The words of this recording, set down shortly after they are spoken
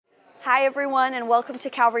Hi, everyone, and welcome to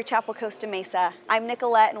Calvary Chapel, Costa Mesa. I'm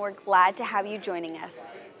Nicolette, and we're glad to have you joining us.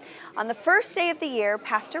 On the first day of the year,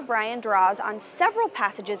 Pastor Brian draws on several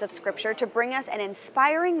passages of Scripture to bring us an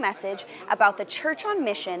inspiring message about the church on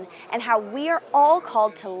mission and how we are all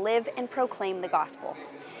called to live and proclaim the gospel.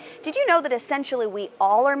 Did you know that essentially we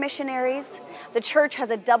all are missionaries? The church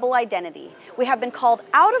has a double identity. We have been called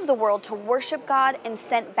out of the world to worship God and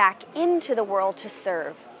sent back into the world to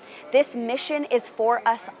serve. This mission is for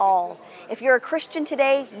us all. If you're a Christian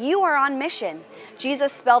today, you are on mission.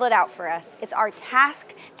 Jesus spelled it out for us. It's our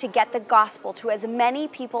task to get the gospel to as many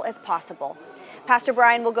people as possible. Pastor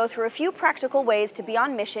Brian will go through a few practical ways to be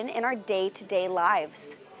on mission in our day-to-day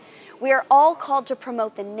lives. We are all called to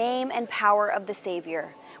promote the name and power of the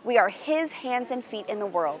Savior. We are His hands and feet in the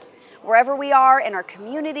world. Wherever we are in our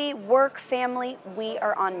community, work, family, we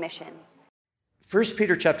are on mission. 1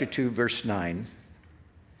 Peter chapter 2, verse 9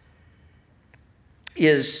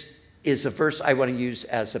 is a verse I want to use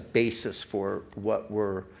as a basis for what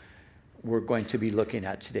we're going to be looking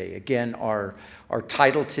at today. Again, our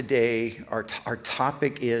title today, our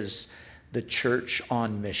topic is the church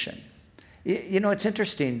on mission. You know, it's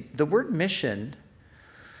interesting. The word mission,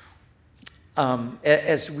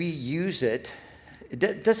 as we use it,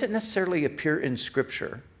 it doesn't necessarily appear in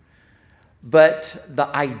Scripture. But the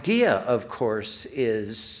idea, of course,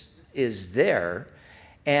 is there.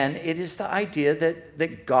 And it is the idea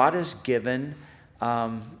that God has given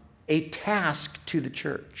a task to the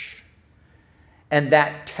church. And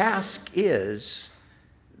that task is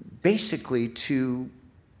basically to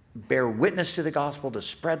bear witness to the gospel, to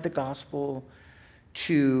spread the gospel,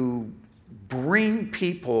 to bring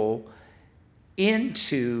people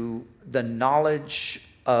into the knowledge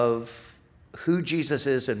of who Jesus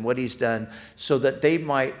is and what He's done so that they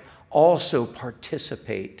might also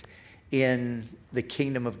participate in the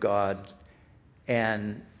kingdom of God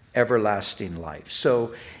and everlasting life.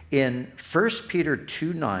 So in 1 Peter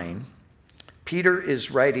 2:9, Peter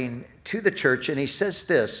is writing to the church, and he says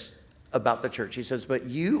this about the church. He says, but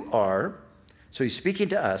you are, so he's speaking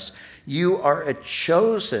to us, you are a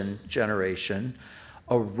chosen generation,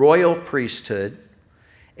 a royal priesthood,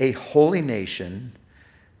 a holy nation,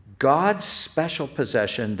 God's special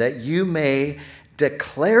possession, that you may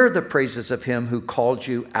declare the praises of Him who called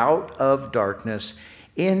you out of darkness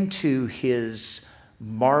into His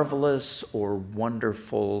marvelous or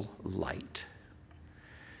wonderful light.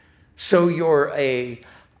 So you're a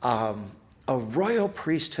royal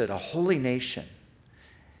priesthood, a holy nation,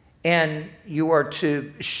 and you are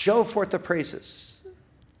to show forth the praises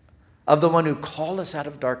of the one who called us out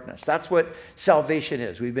of darkness. That's what salvation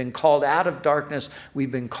is. We've been called out of darkness.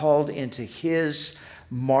 We've been called into His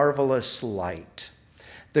marvelous light.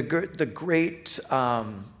 The great,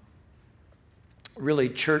 really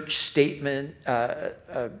church statement,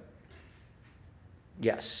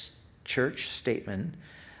 church statement,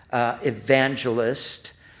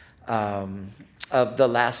 evangelist of the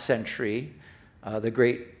last century, the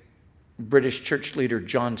great British church leader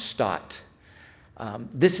John Stott.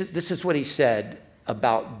 This is what he said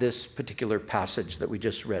about this particular passage that we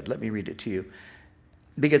just read. Let me read it to you,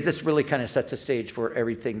 because this really kind of sets a stage for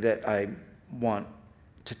everything that I want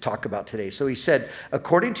to talk about today. So he said,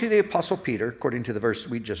 according to the Apostle Peter, according to the verse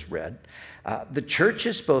we just read, the church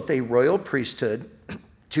is both a royal priesthood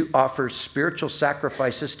to offer spiritual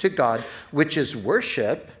sacrifices to God, which is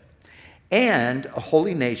worship, and a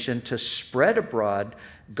holy nation to spread abroad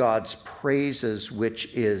God's praises,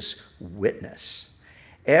 which is witness.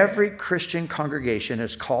 Every Christian congregation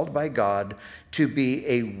is called by God to be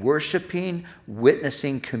a worshiping,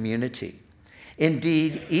 witnessing community.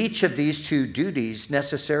 Indeed, each of these two duties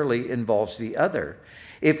necessarily involves the other.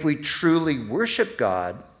 If we truly worship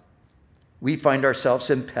God, we find ourselves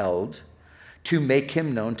impelled to make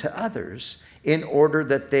Him known to others in order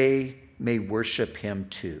that they may worship Him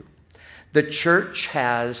too. The church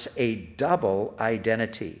has a double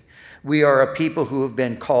identity. We are a people who have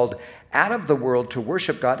been called out of the world to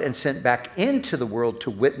worship God and sent back into the world to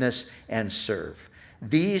witness and serve.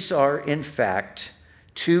 These are, in fact,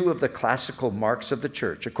 two of the classical marks of the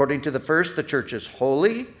church. According to the first, the church is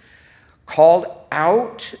holy, called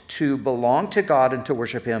out to belong to God and to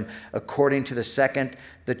worship Him. According to the second,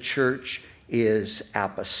 the church is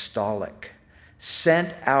apostolic,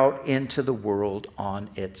 sent out into the world on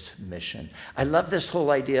its mission. I love this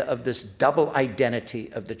whole idea of this double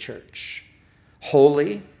identity of the church.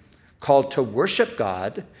 Holy, called to worship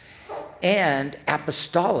God, and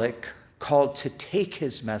apostolic, called to take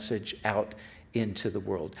His message out into the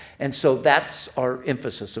world. And so that's our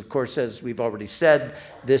emphasis. Of course, as we've already said,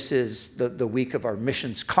 this is the week of our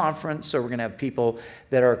missions conference. So we're going to have people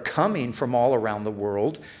that are coming from all around the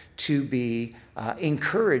world to be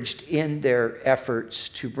encouraged in their efforts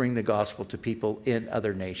to bring the gospel to people in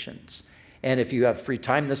other nations. And if you have free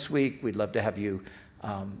time this week, we'd love to have you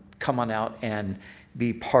come on out and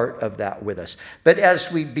be part of that with us. But as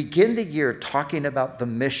we begin the year talking about the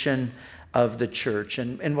mission of the church,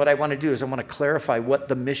 and what I want to do is I want to clarify what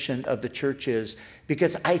the mission of the church is,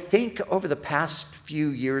 because I think over the past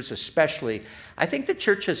few years especially, I think the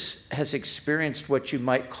church has experienced what you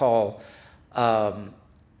might call,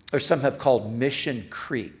 or some have called mission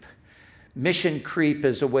creep. Mission creep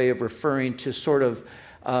is a way of referring to sort of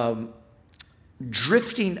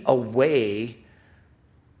drifting away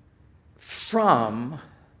from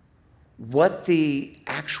what the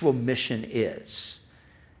actual mission is,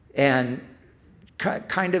 and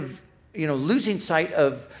kind of, losing sight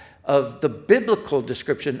of the biblical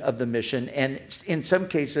description of the mission, and in some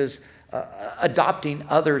cases adopting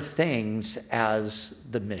other things as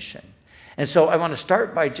the mission. And so I want to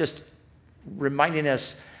start by just reminding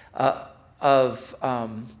us of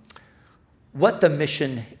what the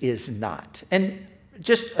mission is not. And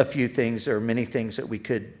just a few things, or many things that we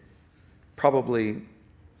could probably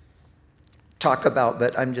talk about,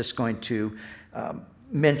 but I'm just going to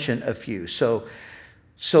mention a few. So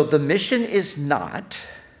the mission is not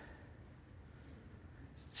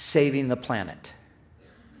saving the planet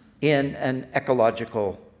in an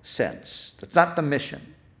ecological sense. That's not the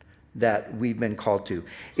mission that we've been called to.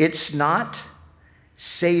 It's not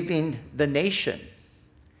saving the nation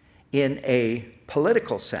in a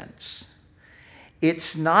political sense.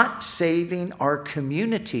 It's not saving our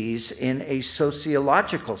communities in a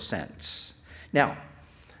sociological sense. Now,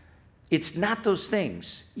 it's not those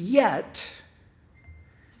things. Yet,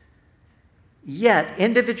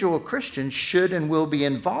 individual Christians should and will be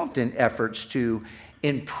involved in efforts to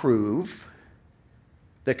improve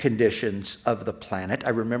the conditions of the planet. I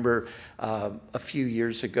remember a few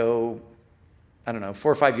years ago, 4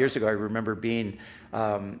 or 5 years ago, I remember being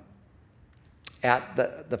at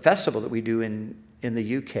the festival that we do in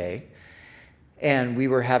the UK, and we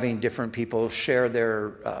were having different people share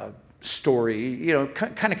their story,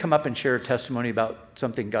 kind of come up and share a testimony about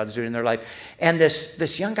something God's doing in their life. And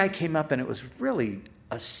this young guy came up, and it was really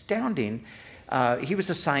astounding. He was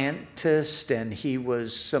a scientist, and he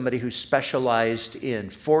was somebody who specialized in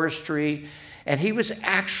forestry, and he was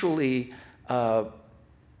actually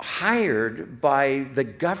hired by the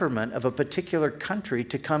government of a particular country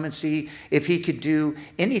to come and see if he could do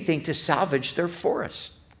anything to salvage their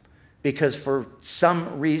forest. Because for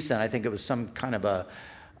some reason, I think it was some kind of a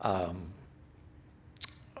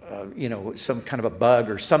some kind of a bug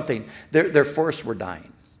or something, their forests were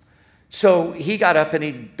dying. So he got up and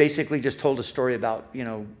he basically just told a story about,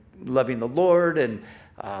 loving the Lord and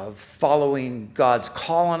following God's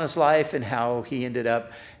call on his life, and how he ended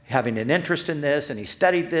up having an interest in this, and he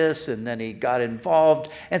studied this, and then he got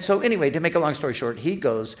involved. And so anyway, to make a long story short, he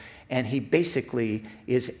goes and he basically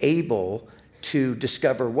is able to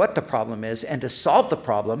discover what the problem is and to solve the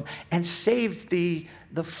problem and save the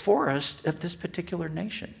forest of this particular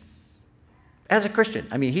nation. As a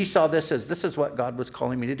Christian, he saw this is what God was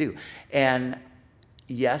calling me to do. And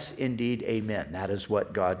yes, indeed, amen. That is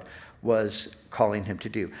what God was calling him to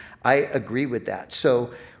do. I agree with that.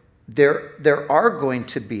 So there are going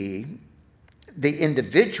to be the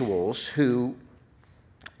individuals who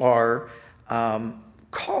are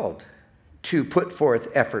called to put forth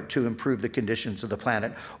effort to improve the conditions of the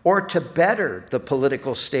planet, or to better the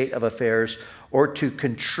political state of affairs, or to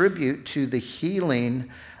contribute to the healing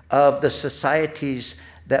of the societies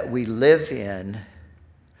that we live in.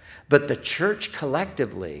 But the church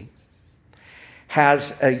collectively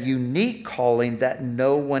has a unique calling that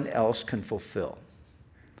no one else can fulfill.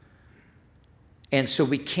 And so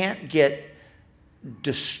we can't get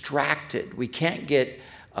distracted. We can't get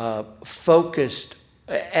focused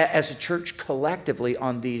as a church collectively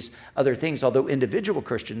on these other things, although individual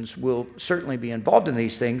Christians will certainly be involved in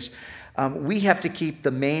these things. We have to keep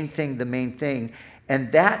the main thing,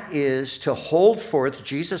 and that is to hold forth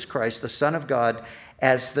Jesus Christ, the Son of God,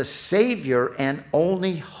 as the Savior and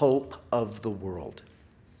only hope of the world.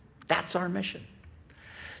 That's our mission.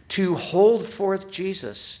 To hold forth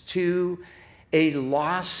Jesus to a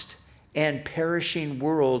lost and perishing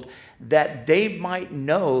world, that they might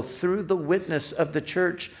know through the witness of the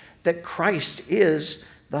church that Christ is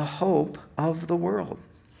the hope of the world.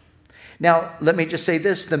 Now, let me just say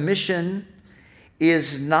this. The mission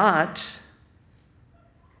is not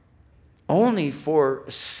only for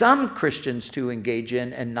some Christians to engage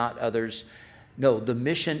in and not others. No, the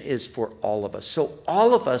mission is for all of us. So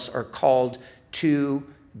all of us are called to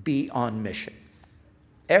be on mission.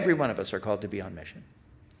 Every one of us are called to be on mission.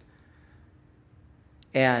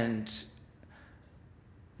 And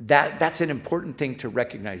that's an important thing to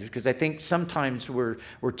recognize, because I think sometimes we're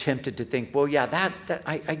tempted to think, well, yeah,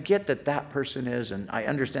 I get that person is, and I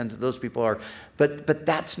understand that those people are, but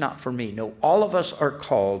that's not for me. No, all of us are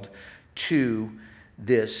called to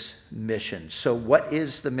this mission. So what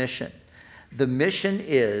is the mission? The mission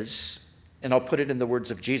is, and I'll put it in the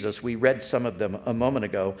words of Jesus. We read some of them a moment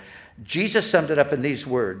ago. Jesus summed it up in these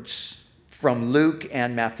words from Luke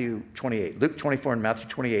and Matthew 28. Luke 24 and Matthew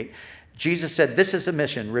 28. Jesus said, this is the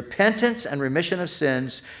mission. Repentance and remission of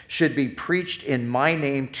sins should be preached in my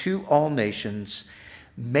name to all nations,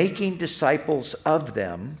 making disciples of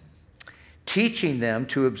them, teaching them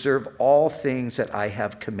to observe all things that I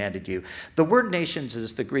have commanded you. The word nations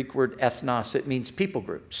is the Greek word ethnos. It means people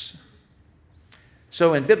groups.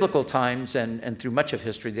 So in biblical times and through much of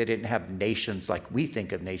history, they didn't have nations like we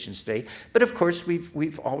think of nations today. But of course,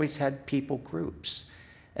 we've always had people groups.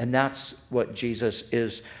 And that's what Jesus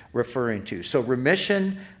is referring to. So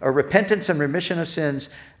repentance and remission of sins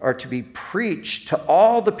are to be preached to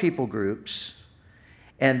all the people groups,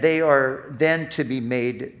 and they are then to be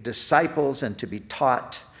made disciples and to be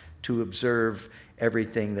taught to observe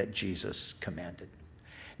everything that Jesus commanded.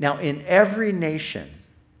 Now, in every nation,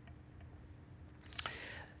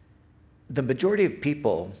 the majority of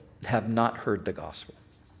people have not heard the gospel.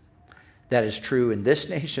 That is true in this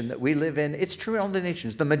nation that we live in. It's true in all the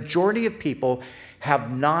nations. The majority of people have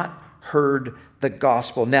not heard the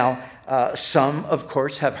gospel. Now, some, of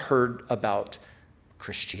course, have heard about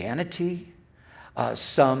Christianity.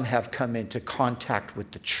 Some have come into contact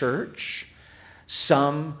with the church.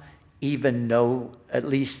 Some even know at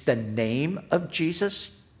least the name of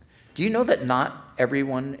Jesus. Do you know that not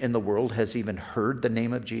everyone in the world has even heard the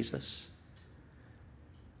name of Jesus?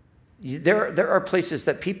 There are places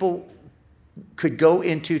that people could go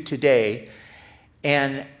into today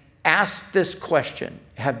and ask this question: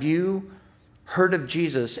 have you heard of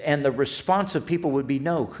Jesus? And the response of people would be,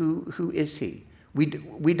 no. Who is he? We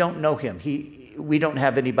don't know him. We don't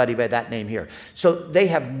have anybody by that name here. So they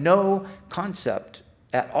have no concept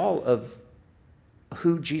at all of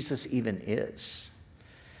who Jesus even is.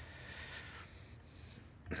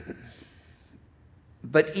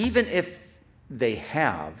 But even if they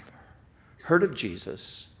have heard of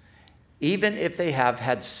Jesus, even if they have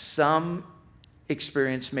had some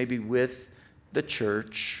experience maybe with the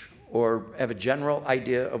church or have a general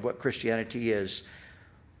idea of what Christianity is,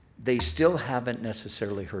 they still haven't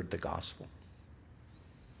necessarily heard the gospel.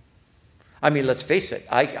 I mean, let's face it,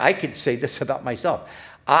 I could say this about myself.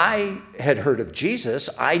 I had heard of Jesus.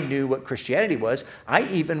 I knew what Christianity was. I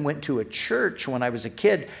even went to a church when I was a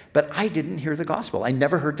kid, but I didn't hear the gospel. I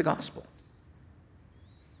never heard the gospel.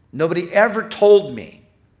 Nobody ever told me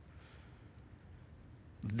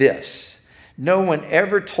this. No one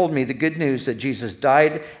ever told me the good news that Jesus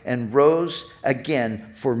died and rose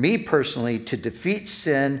again for me personally to defeat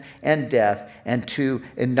sin and death and to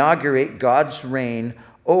inaugurate God's reign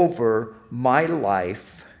over my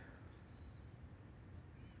life.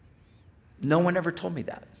 No one ever told me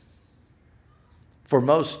that. For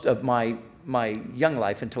most of my young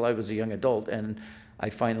life until I was a young adult, and I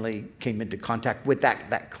finally came into contact with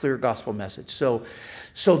that clear gospel message. So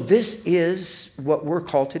this is what we're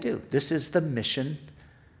called to do. This is the mission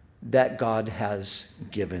that God has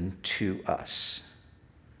given to us,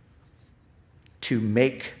 to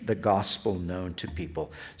make the gospel known to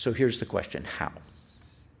people. So here's the question: how?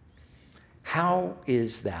 How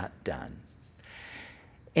is that done?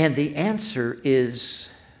 And the answer is,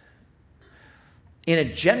 in a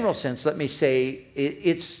general sense, let me say,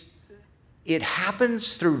 it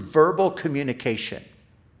happens through verbal communication.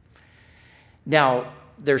 Now,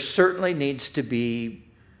 there certainly needs to be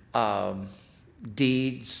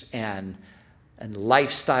deeds and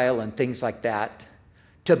lifestyle and things like that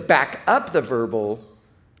to back up the verbal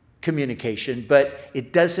communication, but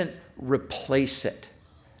it doesn't replace it.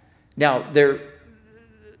 Now,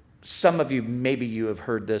 some of you, maybe you have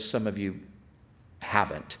heard this, some of you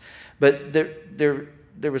haven't, but there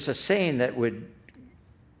was a saying that would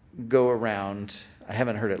go around. I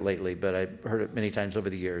haven't heard it lately, but I've heard it many times over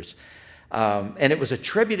the years. And it was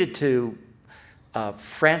attributed to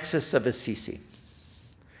Francis of Assisi.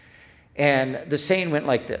 And the saying went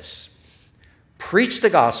like this: preach the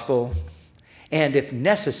gospel, and if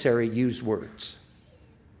necessary, use words.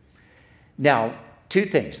 Now, two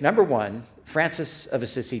things. Number one, Francis of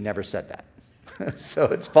Assisi never said that. So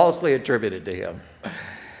it's falsely attributed to him.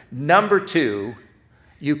 Number two,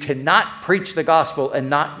 you cannot preach the gospel and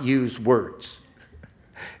not use words.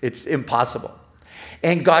 It's impossible.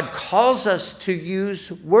 And God calls us to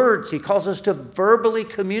use words. He calls us to verbally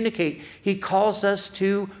communicate. He calls us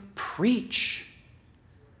to preach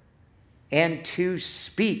and to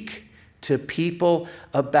speak to people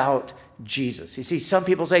about Jesus. You see, some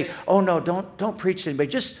people say, "Oh no, don't preach to anybody.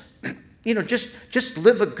 Just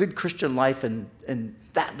live a good Christian life, and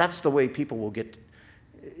that's the way people will get.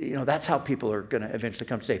 That's how people are going to eventually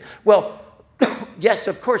come saved." Well, yes,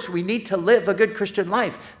 of course, we need to live a good Christian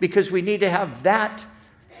life because we need to have that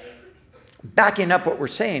backing up what we're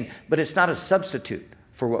saying, but it's not a substitute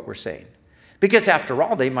for what we're saying. Because after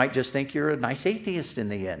all, they might just think you're a nice atheist in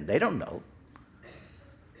the end. They don't know.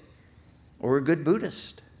 Or a good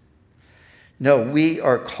Buddhist. No, we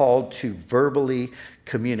are called to verbally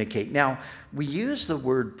communicate. Now, we use the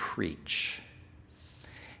word preach.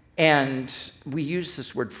 And we use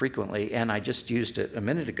this word frequently, and I just used it a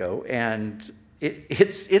minute ago, and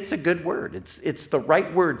it's a good word. It's the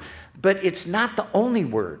right word, but it's not the only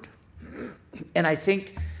word. And I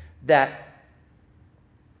think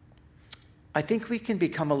we can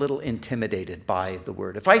become a little intimidated by the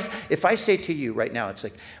word. If I say to you right now, it's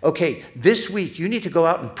like, okay, this week you need to go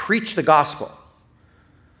out and preach the gospel.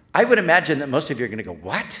 I would imagine that most of you are going to go,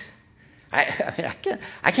 what?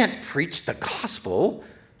 I can't preach the gospel.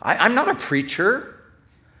 I'm not a preacher.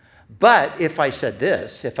 But if I said,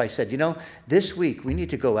 this week we need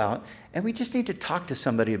to go out and we just need to talk to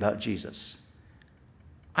somebody about Jesus,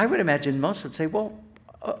 I would imagine most would say, well,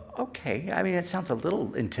 okay. I mean, it sounds a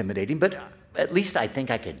little intimidating, but at least I think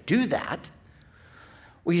I could do that.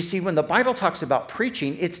 Well, you see, when the Bible talks about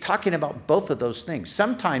preaching, it's talking about both of those things.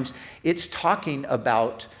 Sometimes it's talking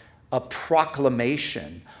about a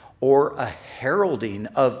proclamation or a heralding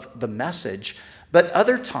of the message. But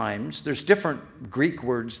other times, there's different Greek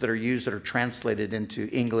words that are used that are translated into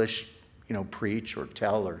English, preach or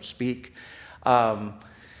tell or speak. And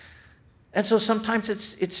so sometimes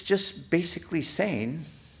it's just basically saying,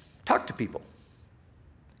 talk to people.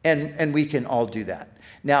 And we can all do that.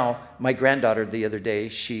 Now, my granddaughter the other day,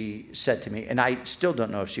 she said to me, and I still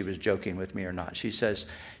don't know if she was joking with me or not. She says,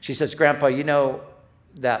 "Grandpa, you know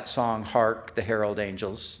that song, Hark, the Herald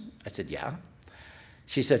Angels?" I said, "Yeah."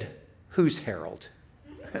 She said, "Who's Harold?"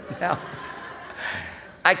 Now,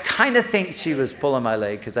 I kind of think she was pulling my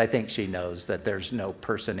leg because I think she knows that there's no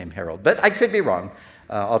person named Harold. But I could be wrong.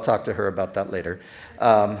 I'll talk to her about that later.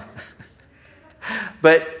 But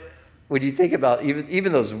when you think about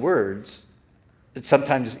even those words,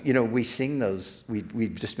 sometimes, we sing those.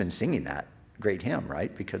 We've just been singing that great hymn,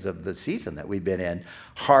 right? Because of the season that we've been in.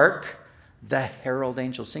 Hark, the herald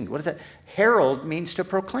angels sing. What is that? Herald means to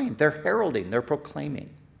proclaim. They're heralding. They're proclaiming.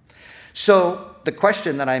 So the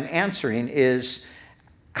question that I'm answering is,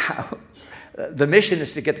 the mission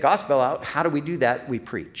is to get the gospel out. How do we do that? We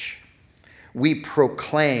preach. We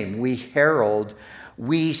proclaim. We herald.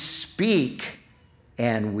 We speak.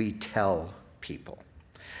 And we tell people.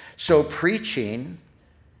 So preaching,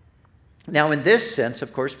 now in this sense,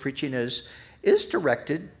 of course, preaching is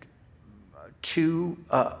directed to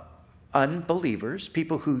unbelievers,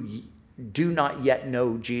 people who do not yet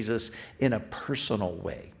know Jesus in a personal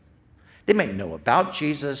way. They might know about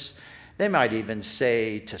Jesus. They might even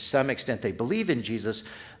say to some extent they believe in Jesus,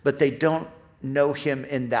 but they don't know him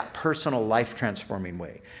in that personal life-transforming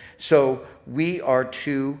way. So we are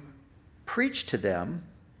to preach to them,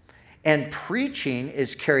 and preaching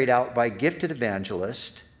is carried out by gifted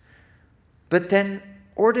evangelists, but then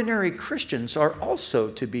ordinary Christians are also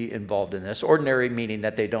to be involved in this. Ordinary meaning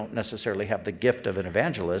that they don't necessarily have the gift of an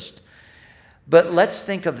evangelist, but let's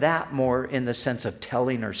think of that more in the sense of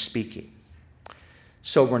telling or speaking,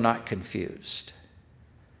 so we're not confused.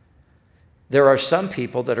 There are some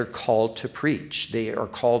people that are called to preach. They are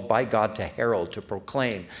called by God to herald, to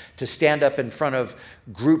proclaim, to stand up in front of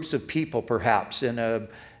groups of people, perhaps in a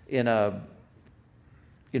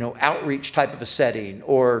outreach type of a setting,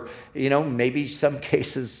 or maybe some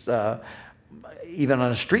cases even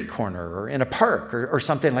on a street corner or in a park or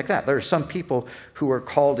something like that. There are some people who are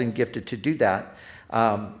called and gifted to do that.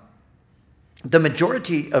 The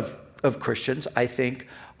majority of Christians, I think,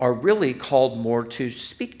 are really called more to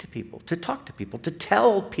speak to people, to talk to people, to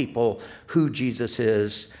tell people who Jesus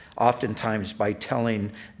is, oftentimes by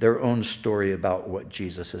telling their own story about what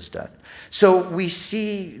Jesus has done. So we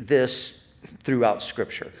see this throughout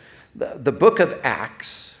Scripture. The book of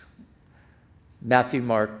Acts, Matthew,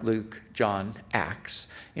 Mark, Luke, John, Acts.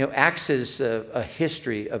 Acts is a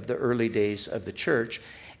history of the early days of the church.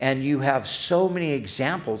 And you have so many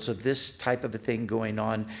examples of this type of a thing going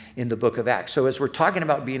on in the book of Acts. So as we're talking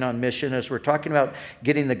about being on mission, as we're talking about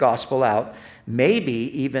getting the gospel out, maybe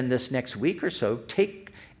even this next week or so, take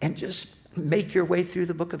and just make your way through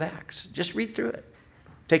the book of Acts. Just read through it.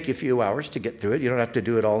 Take you a few hours to get through it. You don't have to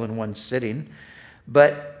do it all in one sitting.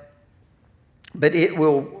 But it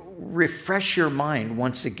will refresh your mind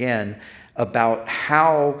once again about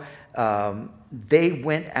how they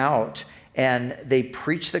went out and they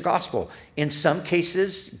preached the gospel. In some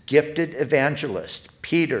cases, gifted evangelists,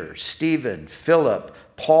 Peter, Stephen, Philip,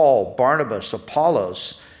 Paul, Barnabas,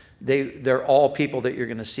 Apollos. They're all people that you're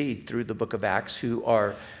going to see through the book of Acts who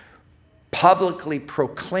are publicly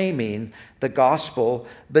proclaiming the gospel.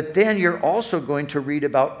 But then you're also going to read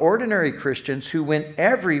about ordinary Christians who went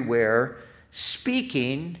everywhere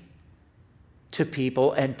speaking to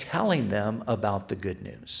people and telling them about the good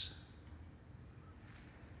news.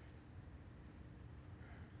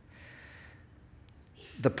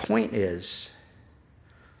 The point is,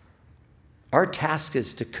 our task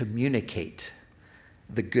is to communicate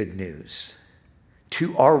the good news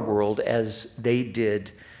to our world as they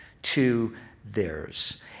did to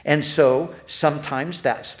theirs. And so sometimes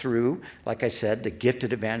that's through, like I said, the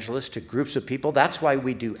gifted evangelists to groups of people. That's why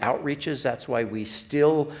we do outreaches. That's why we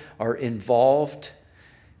still are involved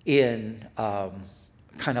in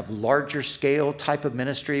kind of larger scale type of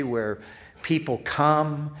ministry where people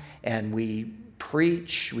come and we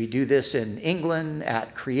preach. We do this in England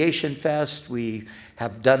at Creation Fest. We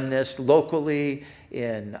have done this locally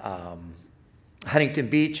in Huntington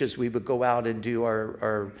Beach as we would go out and do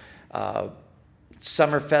our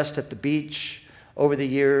Summer Fest at the beach over the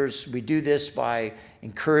years. We do this by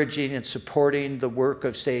encouraging and supporting the work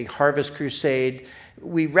of, say, Harvest Crusade.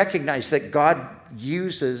 We recognize that God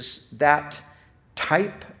uses that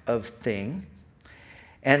type of thing,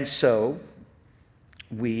 and so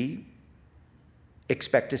we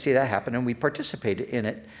expect to see that happen, and we participate in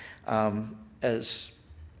it as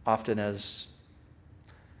often as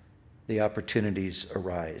the opportunities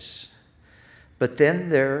arise. But then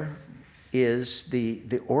there is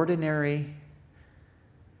the ordinary,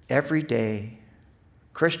 everyday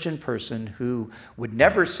Christian person who would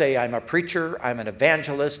never say, I'm a preacher, I'm an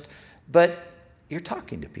evangelist, but you're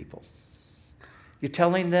talking to people. You're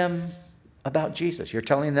telling them about Jesus. You're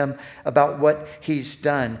telling them about what he's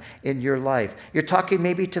done in your life. You're talking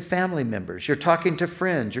maybe to family members. You're talking to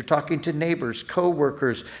friends. You're talking to neighbors,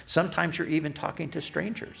 co-workers. Sometimes you're even talking to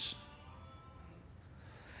strangers.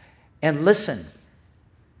 And listen,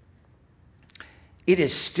 it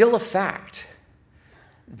is still a fact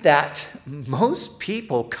that most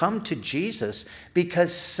people come to Jesus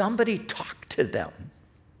because somebody talked to them.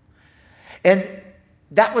 And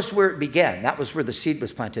that was where it began. That was where the seed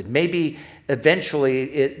was planted. Maybe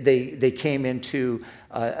eventually they came into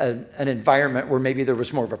an environment where maybe there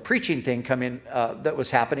was more of a preaching thing that was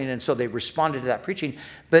happening, and so they responded to that preaching.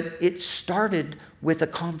 But it started with a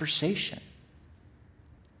conversation.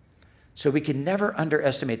 So we can never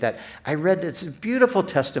underestimate that. I read it's a beautiful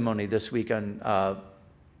testimony this week on, I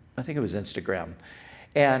think it was Instagram.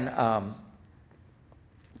 And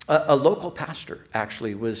a local pastor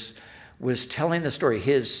actually was telling the story.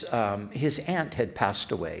 His aunt had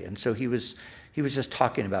passed away, and so he was just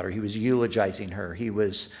talking about her. He was eulogizing her. He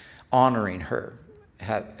was honoring her,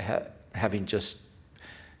 having just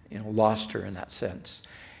lost her in that sense.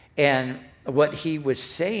 And what he was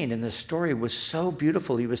saying in the story was so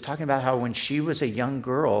beautiful. He was talking about how when she was a young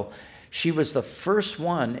girl, she was the first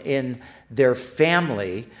one in their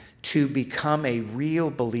family to become a real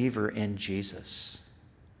believer in Jesus.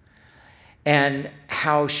 And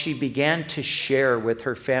how she began to share with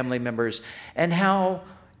her family members, and how,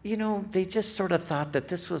 they just sort of thought that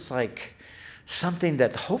this was like something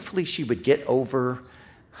that hopefully she would get over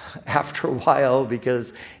after a while,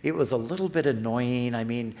 because it was a little bit annoying. I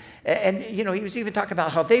mean, and he was even talking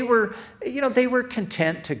about how they were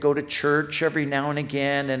content to go to church every now and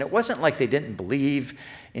again, and it wasn't like they didn't believe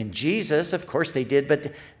in Jesus. Of course they did,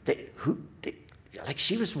 but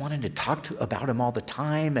she was wanting to talk about him all the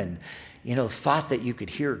time, and thought that you could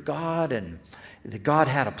hear God and that God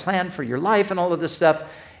had a plan for your life and all of this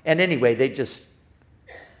stuff. And anyway,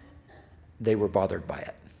 they were bothered by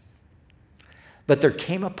it. But there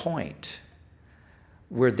came a point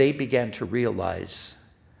where they began to realize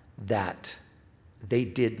that they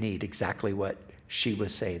did need exactly what she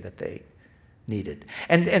was saying that they needed.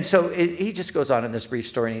 And so he just goes on in this brief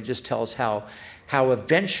story, and he just tells how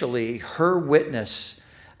eventually her witness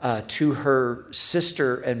to her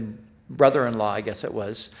sister and brother-in-law, I guess it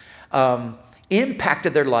was,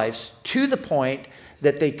 impacted their lives to the point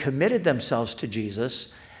that they committed themselves to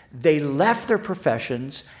Jesus. They left their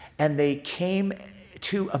professions, and they came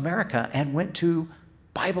to America and went to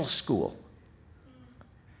Bible school.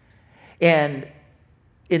 And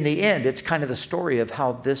in the end, it's kind of the story of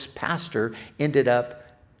how this pastor ended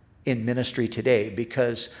up in ministry today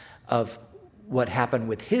because of what happened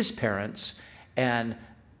with his parents, and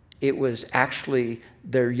it was actually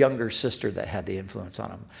their younger sister that had the influence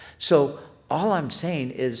on him. So all I'm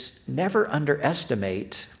saying is never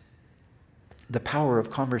underestimate the power of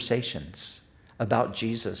conversations about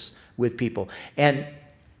Jesus with people. And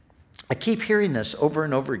I keep hearing this over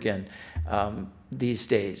and over again these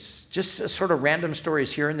days, just sort of random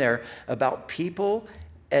stories here and there about people,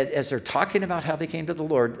 as they're talking about how they came to the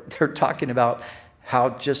Lord, they're talking about how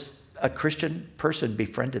just a Christian person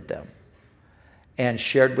befriended them and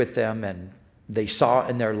shared with them, and they saw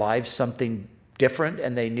in their lives something different,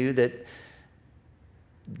 and they knew that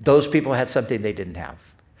those people had something they didn't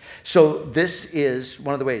have. So this is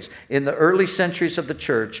one of the ways. In the early centuries of the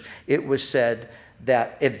church, it was said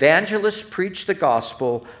that evangelists preached the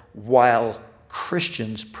gospel while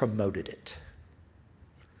Christians promoted it.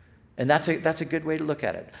 And that's a good way to look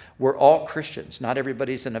at it. We're all Christians. Not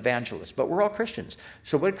everybody's an evangelist, but we're all Christians.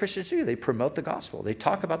 So what do Christians do? They promote the gospel. They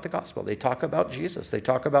talk about the gospel. They talk about Jesus. They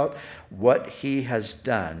talk about what he has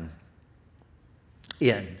done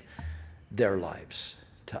in their lives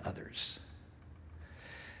to others.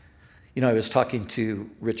 You know, I was talking to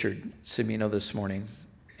Richard Cimino this morning,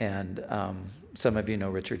 and some of you know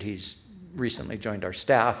Richard. He's recently joined our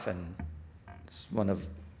staff, and it's one of,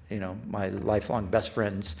 my lifelong best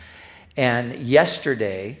friends. And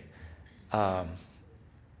yesterday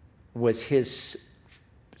was his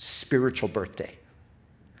spiritual birthday.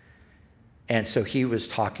 And so he was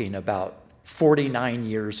talking about 49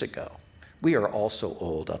 years ago. We are all so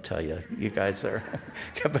old, I'll tell you. You guys are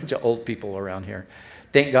a bunch of old people around here.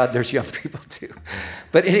 Thank God there's young people too.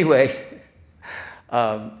 But anyway,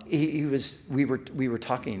 we were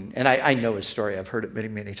talking, and I know his story. I've heard it many,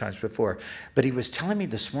 many times before. But he was telling me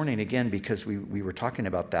this morning again, because we were talking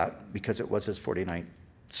about that, because it was his 49th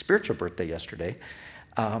spiritual birthday yesterday.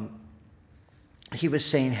 He was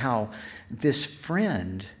saying how this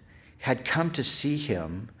friend had come to see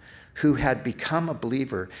him who had become a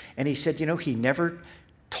believer. And he said, he never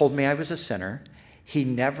told me I was a sinner. He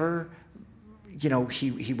never,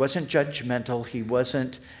 he wasn't judgmental. He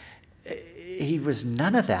was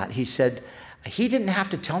none of that. He said, he didn't have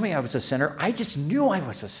to tell me I was a sinner. I just knew I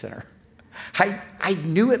was a sinner. I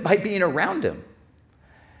knew it by being around him.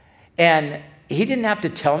 And he didn't have to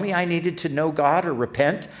tell me I needed to know God or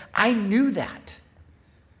repent. I knew that.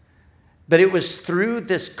 But it was through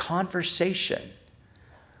this conversation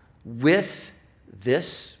with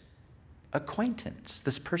this acquaintance,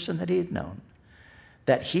 this person that he had known,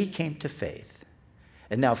 that he came to faith.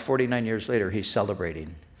 And now 49 years later, he's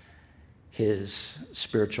celebrating his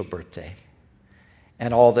spiritual birthday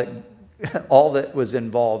and all that was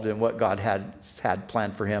involved in what God had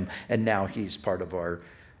planned for him. And now he's part of our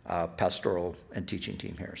pastoral and teaching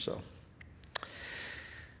team here. So,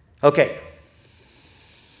 okay,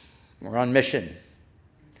 we're on mission.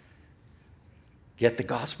 Get the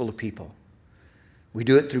gospel to people. We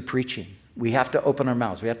do it through preaching. We have to open our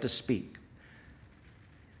mouths. We have to speak.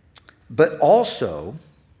 But also,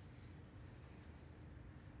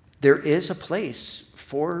 there is a place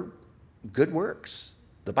for good works.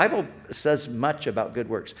 The Bible says much about good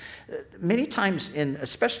works. Many times,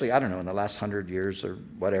 especially, in the last 100 years or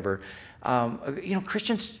whatever,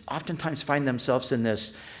 Christians oftentimes find themselves in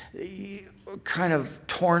this kind of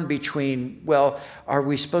torn between, well, are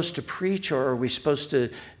we supposed to preach or are we supposed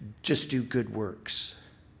to just do good works?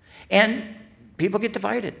 And people get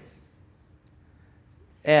divided.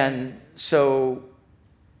 And so,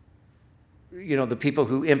 the people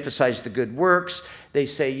who emphasize the good works, they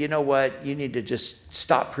say, you know what, you need to just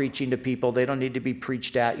stop preaching to people. They don't need to be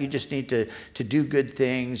preached at. You just need to do good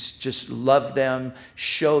things, just love them,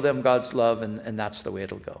 show them God's love, and that's the way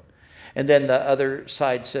it'll go. And then the other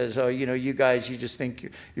side says, oh, you guys, you just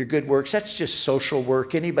think your good works, that's just social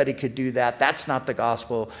work. Anybody could do that. That's not the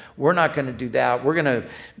gospel. We're not going to do that.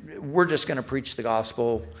 We're just going to preach the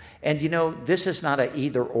gospel. And this is not an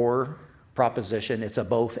either or proposition. It's a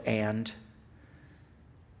both and.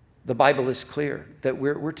 The Bible is clear that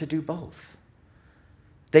we're to do both.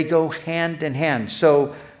 They go hand in hand.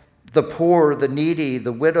 So the poor, the needy,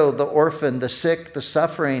 the widow, the orphan, the sick, the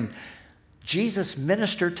suffering, Jesus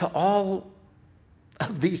ministered to all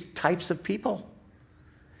of these types of people.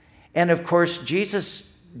 And of course,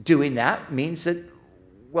 Jesus doing that means that,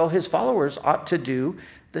 his followers ought to do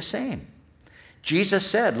the same. Jesus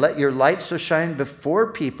said, let your light so shine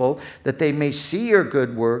before people that they may see your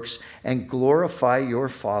good works and glorify your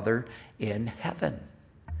Father in heaven.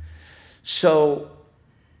 So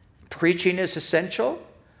preaching is essential,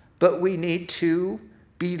 but we need to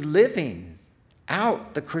be living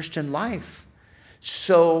out the Christian life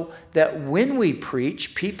so that when we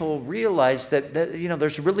preach, people realize that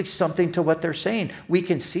there's really something to what they're saying. We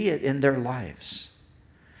can see it in their lives.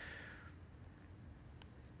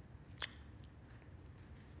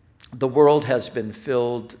 The world has been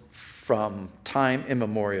filled from time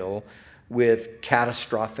immemorial with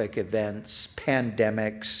catastrophic events,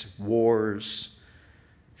 pandemics, wars,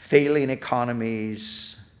 failing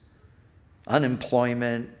economies,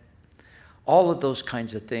 unemployment, all of those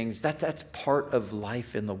kinds of things. That's part of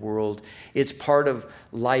life in the world. It's part of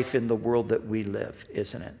life in the world that we live,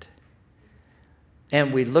 isn't it?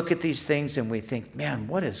 And we look at these things and we think, man,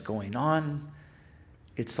 what is going on?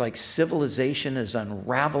 It's like civilization is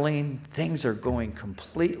unraveling. Things are going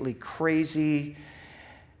completely crazy.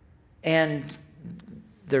 And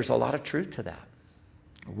there's a lot of truth to that.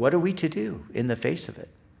 What are we to do in the face of it?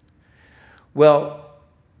 Well,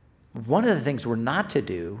 one of the things we're not to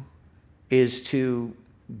do is to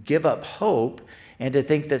give up hope and to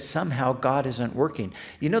think that somehow God isn't working.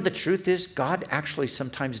 You know, the truth is God actually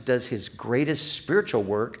sometimes does his greatest spiritual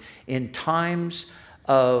work in times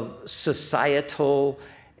of societal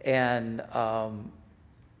and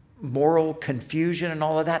moral confusion and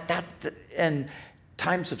all of that, and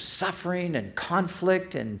times of suffering and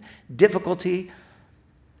conflict and difficulty.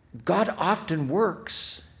 God often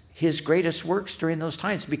works his greatest works during those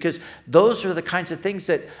times, because those are the kinds of things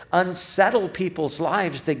that unsettle people's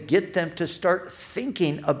lives, that get them to start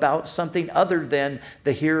thinking about something other than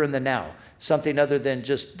the here and the now, something other than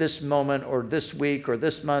just this moment or this week or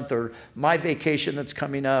this month or my vacation that's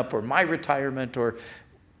coming up or my retirement, or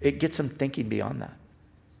it gets them thinking beyond that.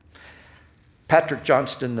 Patrick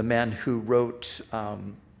Johnston, the man who wrote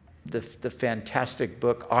the fantastic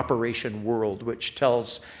book Operation World, which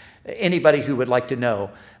tells anybody who would like to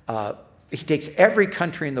know, he takes every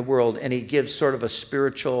country in the world and he gives sort of a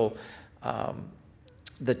spiritual,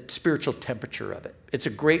 the spiritual temperature of it. It's a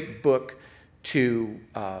great book to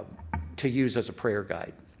use as a prayer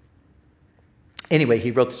guide. Anyway,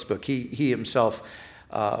 he wrote this book. He himself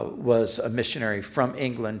was a missionary from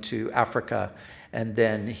England to Africa, and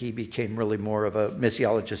then he became really more of a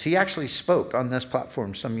missiologist. He actually spoke on this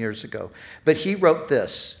platform some years ago. But he wrote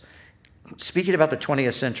this. Speaking about the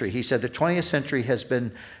 20th century, he said, the 20th century has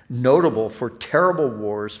been notable for terrible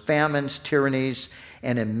wars, famines, tyrannies,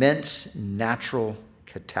 and immense natural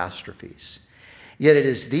catastrophes. Yet it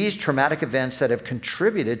is these traumatic events that have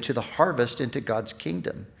contributed to the harvest into God's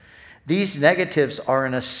kingdom. These negatives are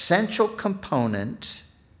an essential component.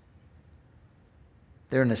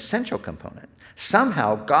 They're an essential component.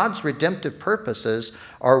 Somehow, God's redemptive purposes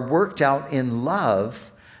are worked out in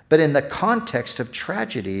love, but in the context of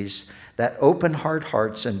tragedies that open hard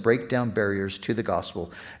hearts and break down barriers to the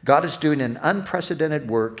gospel. God is doing an unprecedented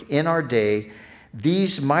work in our day.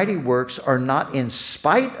 These mighty works are not in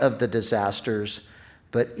spite of the disasters,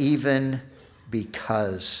 but even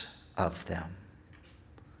because of them.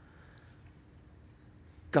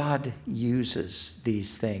 God uses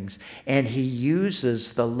these things, and he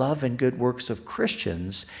uses the love and good works of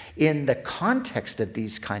Christians in the context of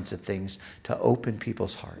these kinds of things to open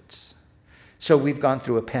people's hearts. So we've gone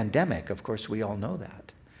through a pandemic. Of course, we all know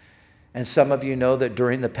that. And some of you know that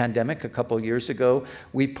during the pandemic a couple years ago,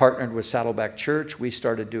 we partnered with Saddleback Church. We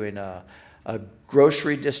started doing a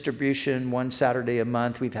grocery distribution one Saturday a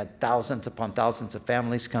month. We've had thousands upon thousands of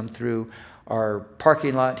families come through our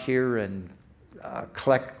parking lot here and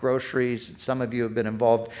collect groceries. Some of you have been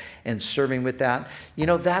involved in serving with that. You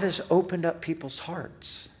know, that has opened up people's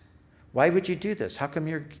hearts. Why would you do this? How come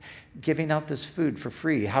you're giving out this food for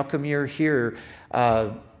free? How come you're here,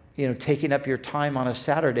 taking up your time on a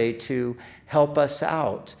Saturday to help us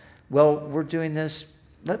out? Well, we're doing this.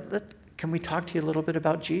 Can we talk to you a little bit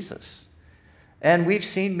about Jesus? And we've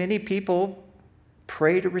seen many people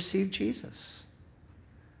pray to receive Jesus.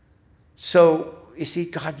 So, you see,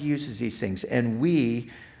 God uses these things. And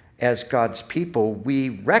we, as God's people, we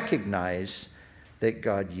recognize that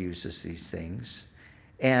God uses these things.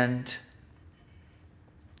 And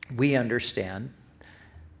we understand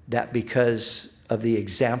that because of the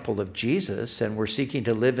example of Jesus, and we're seeking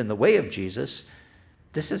to live in the way of Jesus,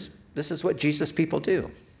 this is what Jesus people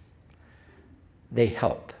do. They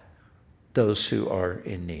help those who are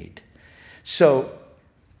in need. So,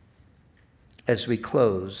 as we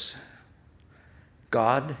close,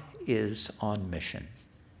 God is on mission.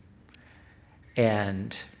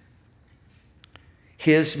 And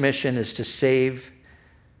his mission is to save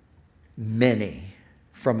many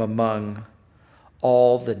from among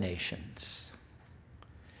all the nations.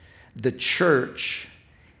 The church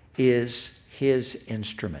is his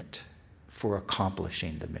instrument for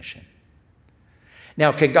accomplishing the mission.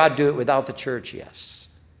 Now, can God do it without the church? Yes.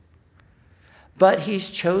 But he's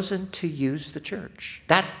chosen to use the church.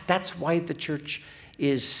 That's why the church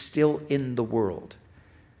is still in the world.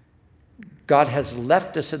 God has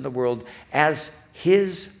left us in the world as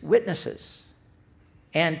his witnesses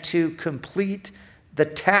and to complete the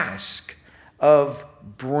task of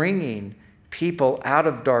bringing people out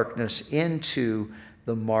of darkness into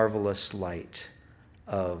the marvelous light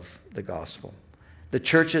of the gospel. The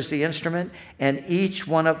church is the instrument, and each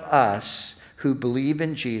one of us who believe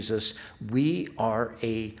in Jesus, we are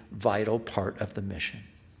a vital part of the mission.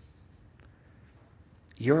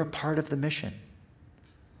 You're a part of the mission.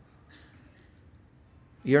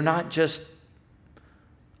 You're not just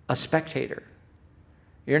a spectator.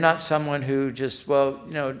 You're not someone who just,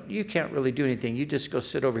 you can't really do anything. You just go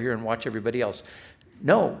sit over here and watch everybody else.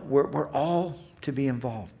 No, we're all to be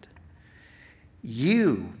involved.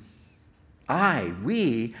 You,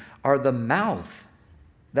 we are the mouth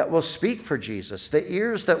that will speak for Jesus, the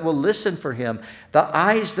ears that will listen for him, the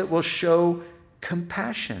eyes that will show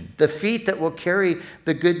compassion, the feet that will carry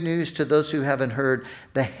the good news to those who haven't heard,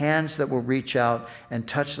 the hands that will reach out and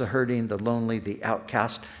touch the hurting, the lonely, the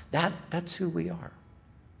outcast. That's who we are,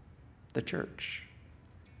 the church.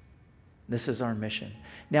 This is our mission.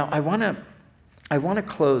 Now, I want to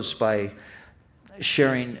close by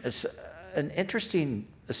sharing an interesting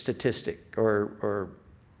statistic or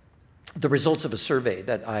the results of a survey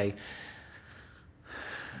that I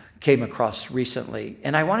came across recently.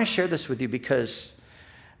 And I want to share this with you because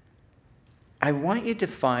I want you to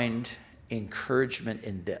find encouragement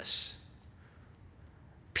in this.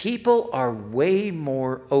 People are way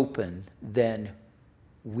more open than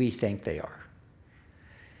we think they are.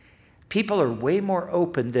 People are way more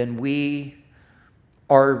open than we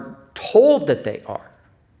are told that they are.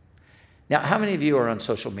 Now, how many of you are on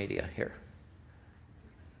social media here?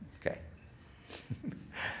 Okay.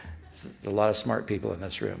 There's a lot of smart people in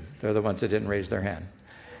this room. They're the ones that didn't raise their hand.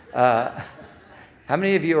 How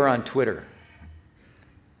many of you are on Twitter?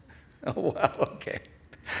 Oh, wow, okay.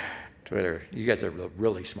 Twitter. You guys are the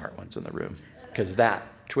really smart ones in the room because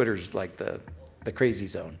Twitter's like the crazy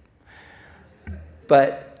zone.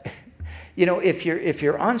 But, if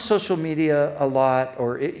you're on social media a lot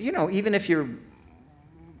or, even if you're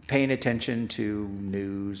paying attention to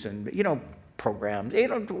news and, programs,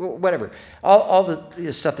 whatever, all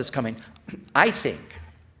the stuff that's coming, I think,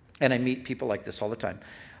 and I meet people like this all the time,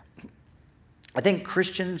 I think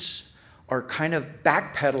Christians are kind of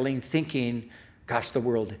backpedaling, thinking, gosh, the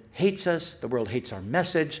world hates us, the world hates our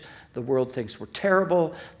message, the world thinks we're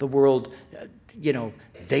terrible, the world,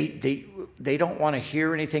 they don't want to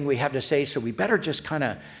hear anything we have to say, so we better just kind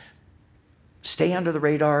of stay under the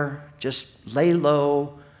radar, just lay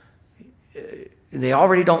low. They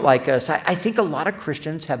already don't like us. I think a lot of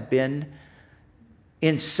Christians have been,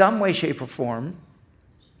 in some way, shape, or form,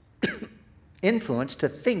 influenced to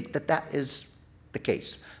think that is the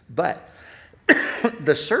case. But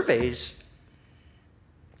the surveys,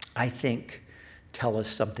 I think, tell us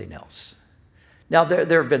something else. Now,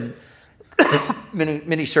 there have been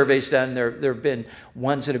many surveys done. There have been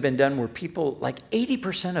ones that have been done where people, like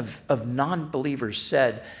 80% of non-believers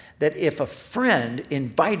said that if a friend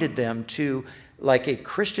invited them to like a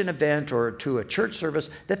Christian event or to a church service,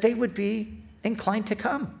 that they would be inclined to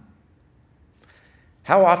come.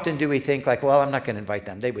 How often do we think like, well, I'm not going to invite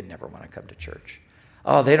them. They would never want to come to church.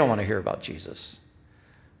 Oh, they don't want to hear about Jesus.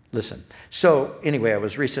 Listen. So anyway, I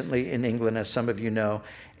was recently in England, as some of you know,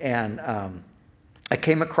 and I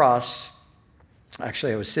came across,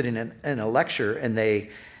 actually I was sitting in a lecture, and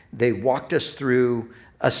they walked us through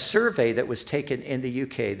a survey that was taken in the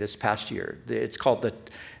UK this past year. It's called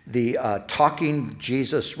the Talking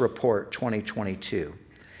Jesus Report 2022.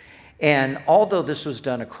 And although this was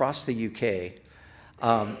done across the UK,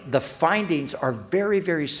 the findings are very,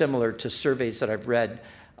 very similar to surveys that I've read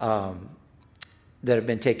that have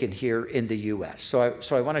been taken here in the U.S. So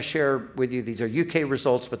I want to share with you, these are UK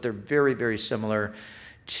results, but they're very, very similar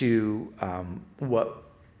to what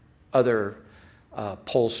other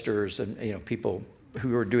pollsters and people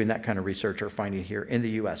who are doing that kind of research are finding here in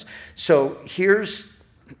the U.S. So here's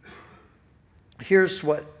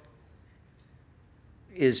what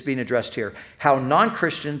is being addressed here: how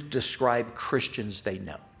non-Christians describe Christians they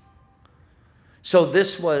know. So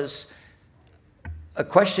this was a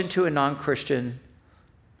question to a non-Christian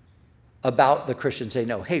about the Christians they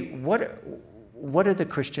know. Hey, what are the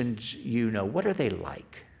Christians you know? What are they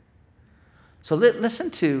like? So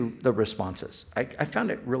listen to the responses. I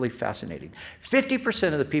found it really fascinating.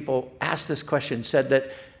 50% of the people asked this question said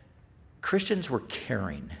that Christians were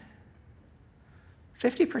caring.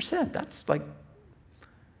 50%, that's like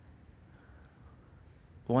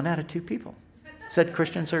 1 out of 2 people said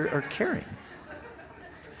Christians are caring.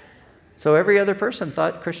 So every other person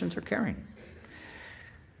thought Christians were caring.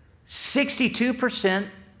 62%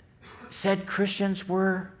 said Christians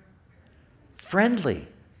were friendly.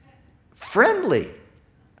 Friendly.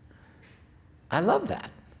 I love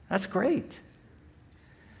that. That's great.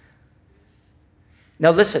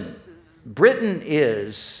 Now listen, Britain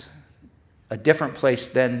is a different place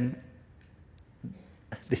than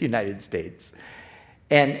the United States.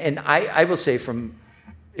 And I will say from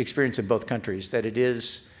experience in both countries that it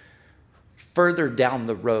is further down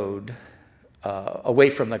the road away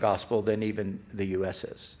from the gospel than even the U.S.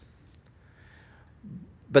 is.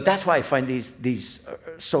 But that's why I find these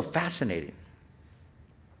so fascinating.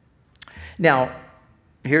 Now,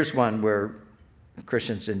 here's one where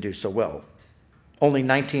Christians didn't do so well. Only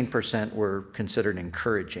 19% were considered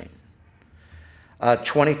encouraging.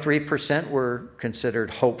 23% were considered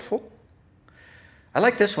hopeful. I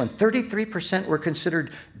like this one. 33% were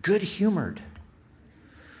considered good-humored.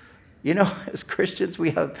 You know, as Christians, we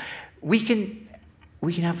can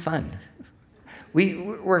have fun.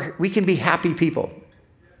 We can be happy people.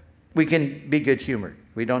 We can be good-humored.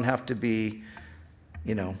 We don't have to be,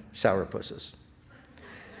 sourpusses.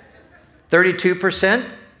 32%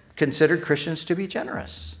 considered Christians to be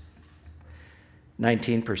generous.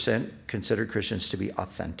 19% considered Christians to be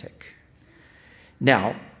authentic.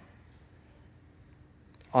 Now,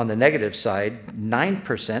 on the negative side,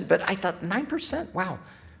 9%, but I thought 9%, wow.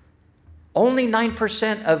 Only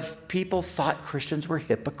 9% of people thought Christians were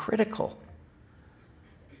hypocritical.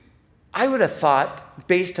 I would have thought,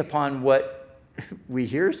 based upon what we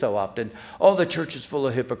hear so often, the church is full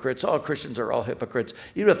of hypocrites, Christians are all hypocrites.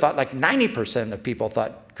 You would have thought like 90% of people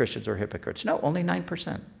thought Christians were hypocrites. No, only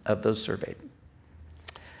 9% of those surveyed.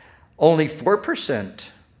 Only 4%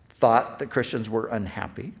 thought that Christians were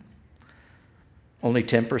unhappy. Only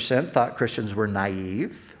 10% thought Christians were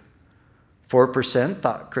naive. 4%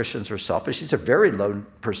 thought Christians were selfish. These are very low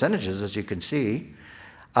percentages, as you can see.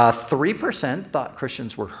 3% thought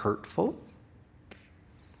Christians were hurtful.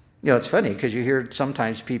 It's funny because you hear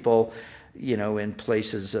sometimes people, in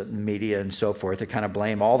places, media and so forth, that kind of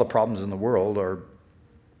blame all the problems in the world are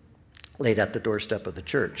laid at the doorstep of the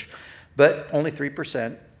church. But only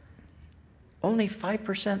 3%, only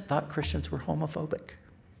 5% thought Christians were homophobic.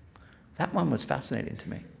 That one was fascinating to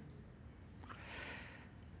me.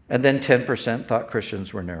 And then 10% thought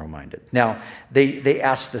Christians were narrow-minded. Now, they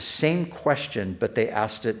asked the same question, but they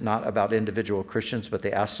asked it not about individual Christians, but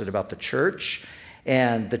they asked it about the church.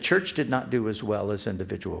 And the church did not do as well as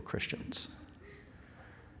individual Christians.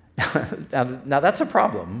 Now that's a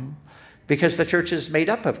problem, because the church is made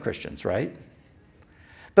up of Christians, right?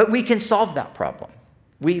 But we can solve that problem.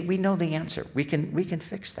 We know the answer. We can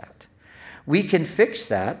fix that. We can fix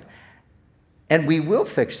that. And we will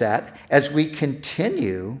fix that as we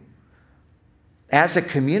continue as a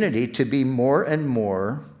community to be more and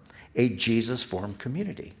more a Jesus-formed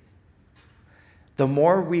community. The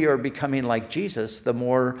more we are becoming like Jesus, the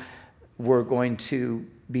more we're going to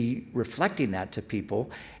be reflecting that to people.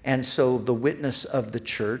 And so the witness of the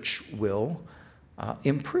church will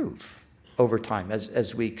improve over time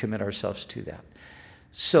as we commit ourselves to that.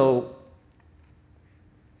 So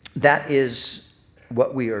that is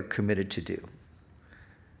what we are committed to do.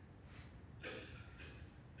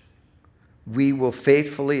 We will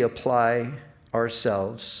faithfully apply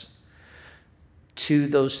ourselves to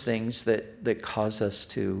those things that cause us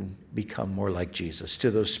to become more like Jesus, to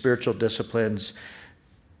those spiritual disciplines,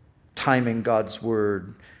 time in God's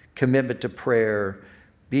word, commitment to prayer,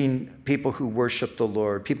 being people who worship the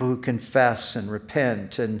Lord, people who confess and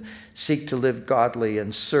repent and seek to live godly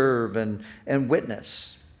and serve and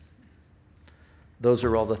witness. Those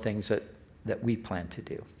are all the things that we plan to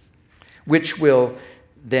do, which will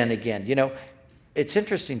then again, it's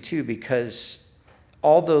interesting too, because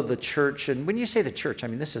although the church, and when you say the church, I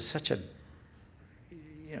mean, this is such a,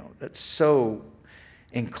 that's so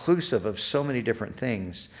inclusive of so many different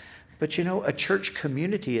things. But a church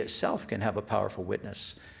community itself can have a powerful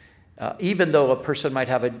witness. Even though a person might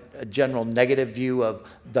have a general negative view of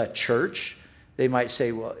the church, they might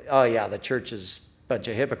say, well, the church is a bunch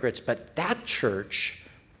of hypocrites, but that church,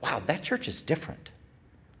 wow, that church is different.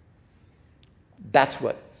 That's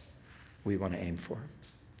what we want to aim for.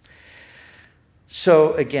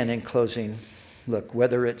 So again, in closing, look,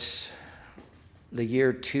 whether it's the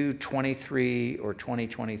year 2023 or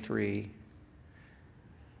 2023,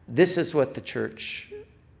 this is what the church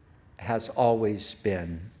has always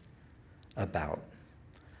been about.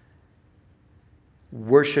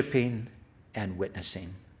 Worshiping and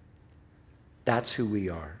witnessing. That's who we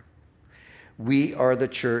are. We are the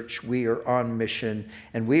church. We are on mission.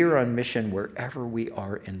 And we are on mission wherever we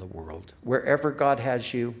are in the world. Wherever God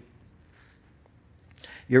has you,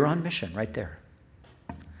 you're on mission right there.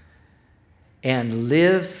 And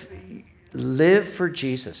live for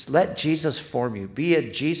Jesus. Let Jesus form you. Be a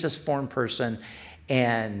Jesus-formed person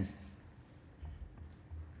and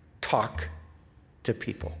talk to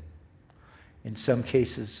people. In some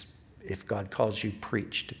cases, if God calls you,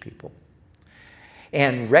 preach to people.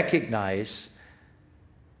 And recognize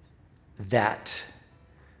that,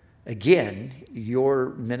 again,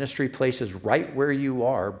 your ministry place is right where you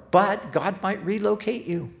are, but God might relocate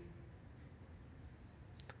you.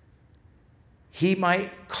 He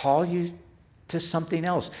might call you to something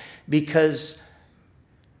else, because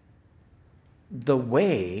the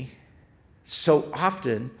way so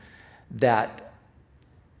often that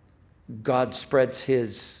God spreads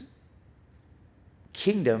his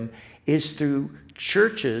kingdom is through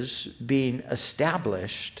churches being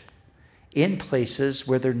established in places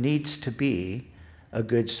where there needs to be a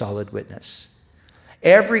good, solid witness.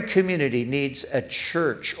 Every community needs a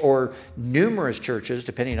church or numerous churches,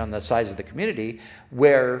 depending on the size of the community,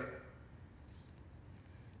 where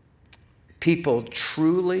people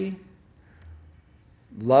truly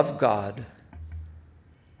love God,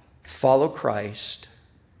 follow Christ,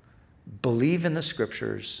 believe in the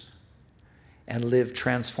scriptures, and live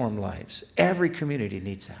transformed lives. Every community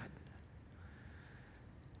needs that.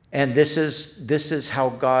 And this is how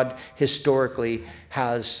God historically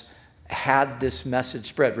has had this message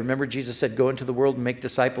spread. Remember, Jesus said, go into the world and make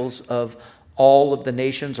disciples of all of the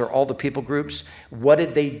nations or all the people groups. What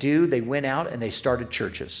did they do? They went out and they started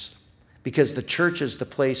churches. Because the church is the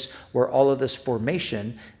place where all of this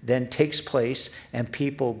formation then takes place and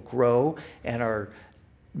people grow and are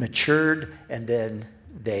matured, and then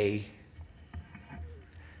they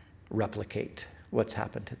replicate what's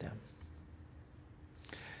happened to them.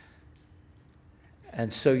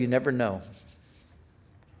 And so you never know.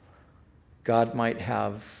 God might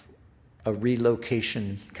have a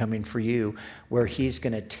relocation coming for you where he's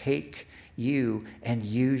going to take you and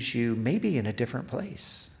use you maybe in a different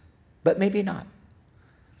place, but maybe not.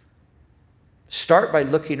 Start by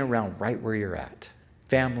looking around right where you're at.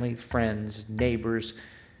 Family, friends, neighbors,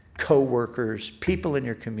 co-workers, people in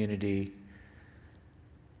your community.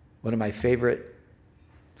 One of my favorite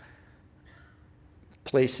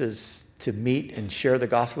places to meet and share the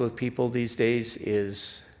gospel with people these days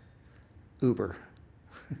is Uber.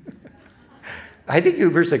 I think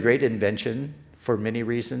Uber's a great invention for many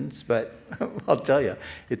reasons, but I'll tell you,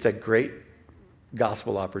 it's a great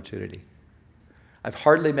gospel opportunity. I've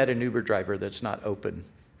hardly met an Uber driver that's not open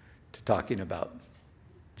to talking about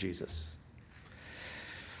Jesus.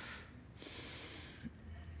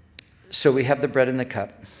 So we have the bread and the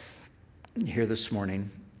cup here this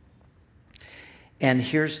morning. And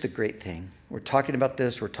here's the great thing. We're talking about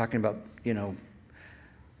this. We're talking about,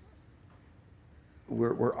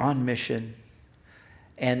 we're on mission.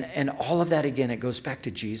 And all of that, again, it goes back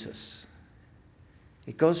to Jesus.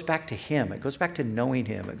 It goes back to him. It goes back to knowing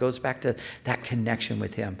him. It goes back to that connection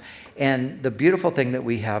with him. And the beautiful thing that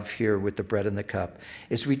we have here with the bread and the cup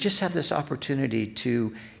is we just have this opportunity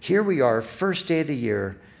to, here we are, first day of the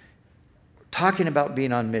year, talking about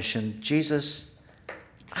being on mission. Jesus,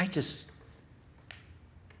 I just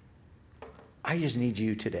need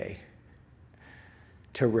you today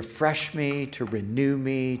to refresh me, to renew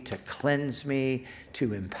me, to cleanse me,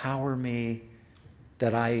 to empower me,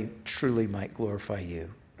 that I truly might glorify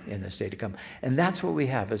you in this day to come. And that's what we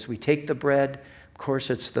have as we take the bread. Of course,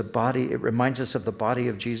 it's the body. It reminds us of the body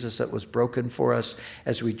of Jesus that was broken for us.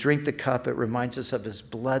 As we drink the cup, it reminds us of his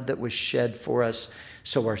blood that was shed for us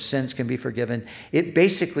so our sins can be forgiven. It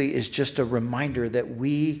basically is just a reminder that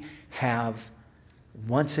we have,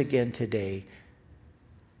 once again today,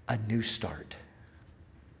 a new start.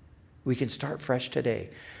 We can start fresh today.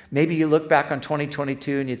 Maybe you look back on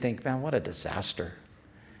 2022 and you think, man, what a disaster.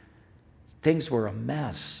 Things were a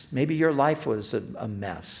mess. Maybe your life was a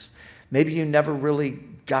mess. Maybe you never really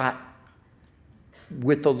got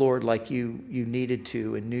with the Lord like you needed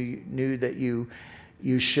to and knew that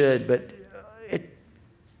you should, but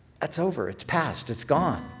that's over. It's past. It's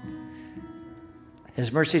gone.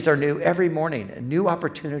 His mercies are new every morning, a new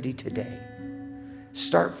opportunity today.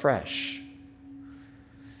 Start fresh.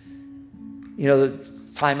 The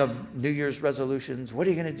time of New Year's resolutions, what are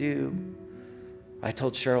you going to do? I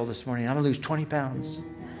told Cheryl this morning, I'm going to lose 20 pounds.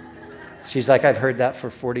 She's like, I've heard that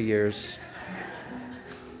for 40 years.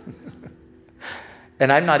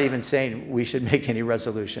 And I'm not even saying we should make any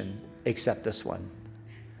resolution except this one.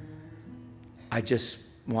 I just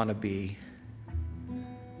want to be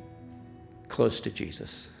close to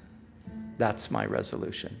Jesus. That's my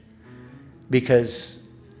resolution. Because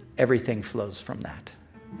everything flows from that.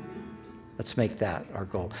 Let's make that our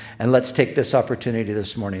goal. And let's take this opportunity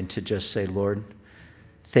this morning to just say, Lord,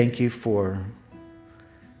 thank you for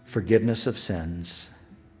forgiveness of sins.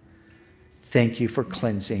 Thank you for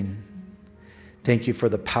cleansing. Thank you for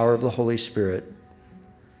the power of the Holy Spirit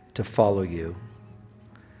to follow you.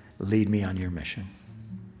 Lead me on your mission.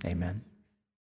 Amen.